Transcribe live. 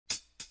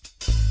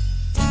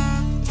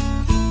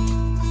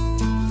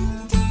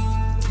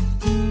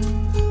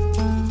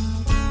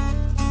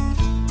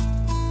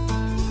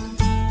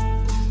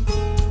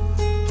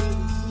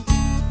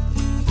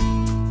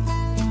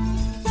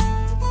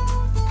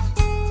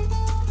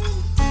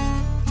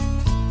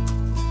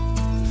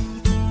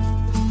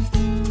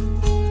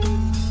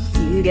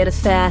You get a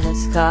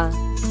fast car,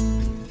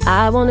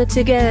 I wanted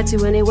to get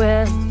to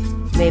anywhere.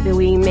 Maybe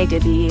we make a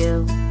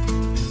deal,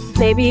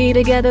 maybe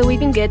together we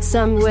can get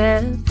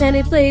somewhere.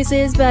 Any place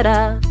is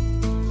better.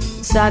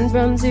 Starting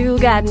from zero,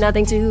 got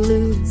nothing to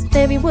lose.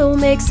 Maybe we'll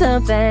make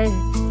something.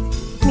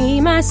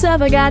 Me,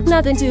 myself, I got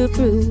nothing to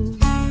prove.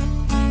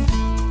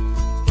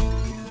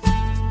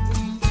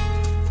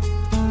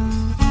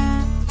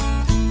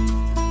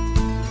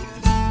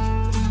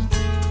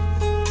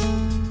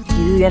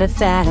 You get a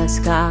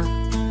fast car,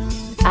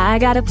 I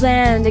got a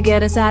plan to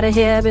get us out of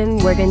here. Been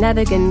working at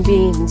the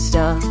convenience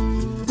store,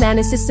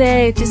 managed to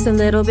save just a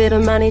little bit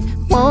of money.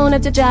 Won't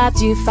have to drive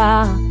too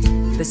far,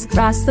 just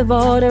cross the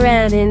border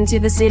and into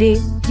the city.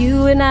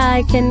 You and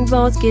I can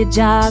both get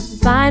jobs,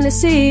 finally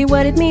see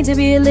what it means to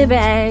be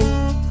living.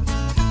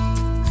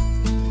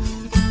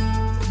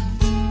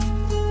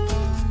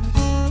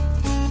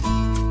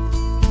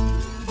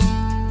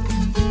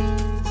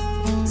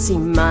 See,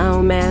 my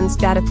old man's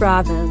got a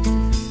problem.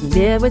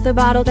 Live with a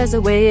bottle, that's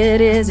the way it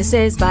is. He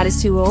says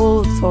body's too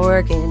old for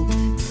working,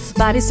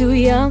 body's too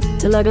young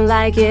to looking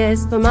like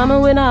his. But mama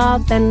went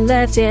off and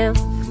left him,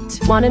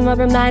 wanted more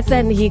from nights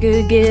than he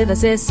could give. I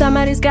said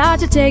somebody's got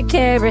to take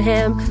care of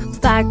him.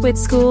 It's like with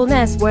school, and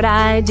that's what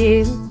I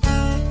do.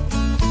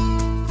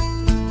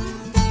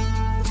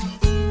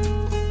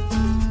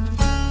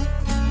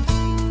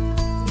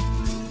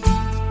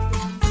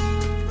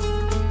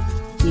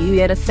 You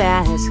get a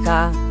fast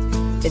car,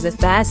 is it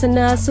fast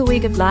enough so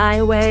we can fly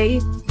away?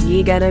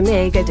 You gotta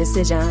make a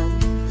decision,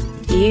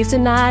 leave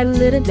tonight,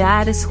 live and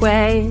die this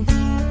way.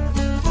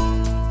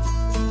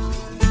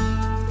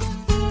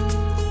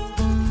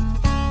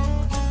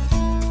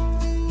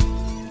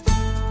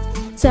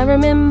 So I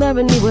remember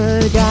when we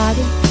were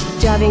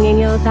driving in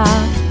your car.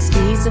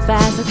 Speed so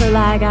fast I felt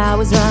like I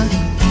was drunk.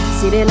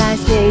 City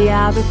lights day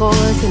out before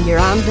us, and your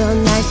arm felt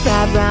nice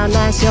wrapped around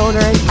my shoulder.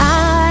 And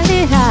I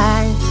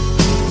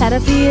had a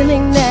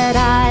feeling that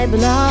I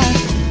belonged.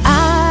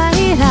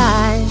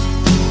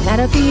 I had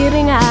a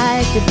feeling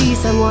I could be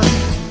someone,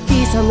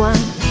 be someone,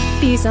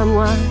 be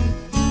someone.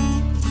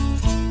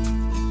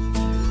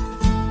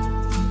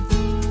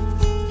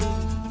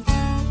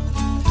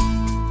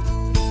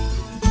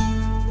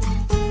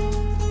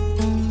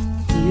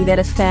 You get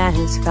a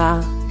fast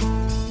car,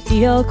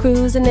 we all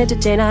cruise and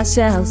entertain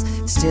ourselves.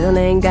 Still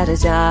ain't got a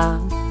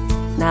job,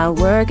 now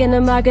work in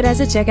the market as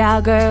a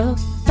checkout girl.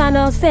 I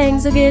know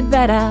things will get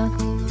better,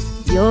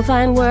 you'll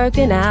find work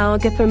and I'll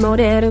get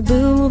promoted or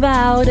move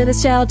out of the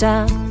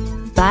shelter,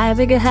 buy a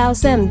bigger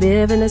house and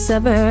live in the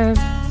suburbs.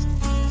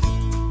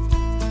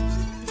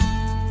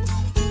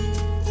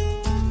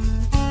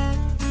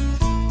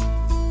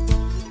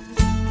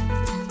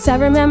 So I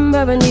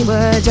remember when we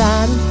were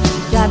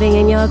driving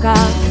in your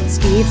car.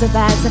 Speed so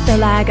fast I felt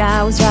like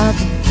I was drunk.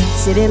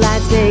 City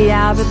lights day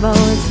out before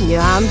us, and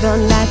your arm felt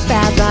nice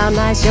wrapped around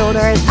my shoulder.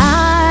 And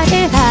I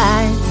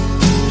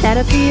had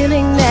a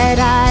feeling that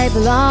I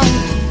belonged.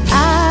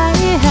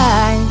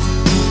 I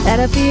had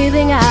a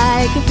feeling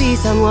I could be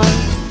someone,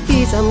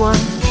 be someone,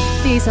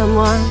 be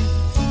someone.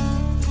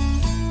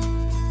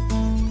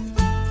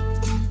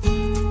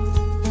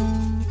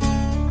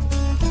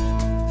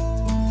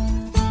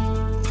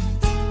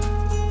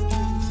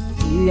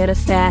 You get a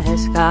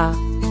fast car,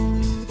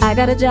 I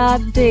got a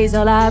job that pays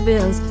all our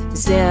bills.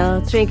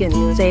 Still drinking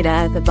late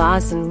at the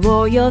bars and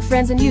roll your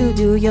friends and you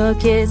do your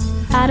kids.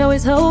 I'd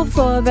always hope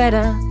for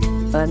better,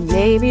 but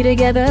maybe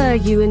together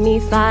you and me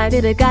find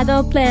it. I got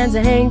no plans,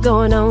 I ain't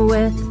going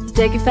nowhere. So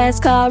take your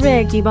fast car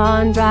and keep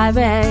on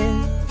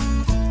driving.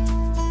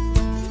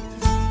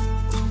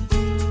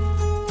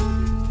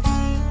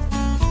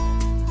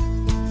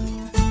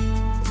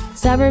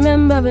 So I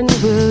remember when we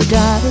were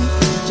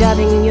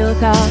driving in your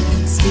car.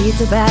 Speed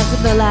so fast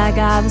I felt like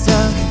I was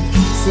drunk.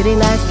 City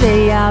lights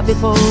day out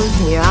before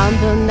us, and your arm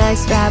felt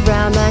nice wrapped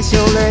around my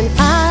shoulder. And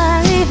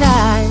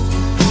I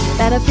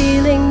had a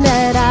feeling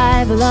that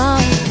I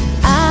belonged.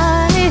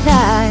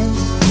 I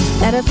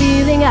had a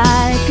feeling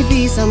I could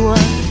be someone,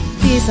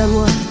 be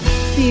someone,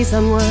 be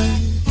someone.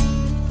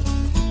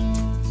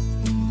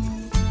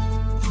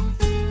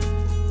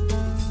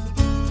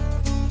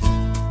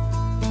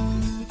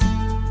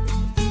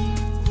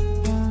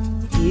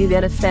 You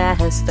got a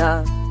fast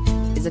car,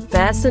 is it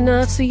fast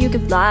enough so you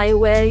can fly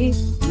away?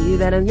 You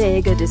better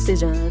make a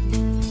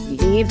decision,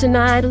 leave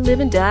tonight or live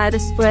and die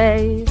this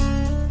way.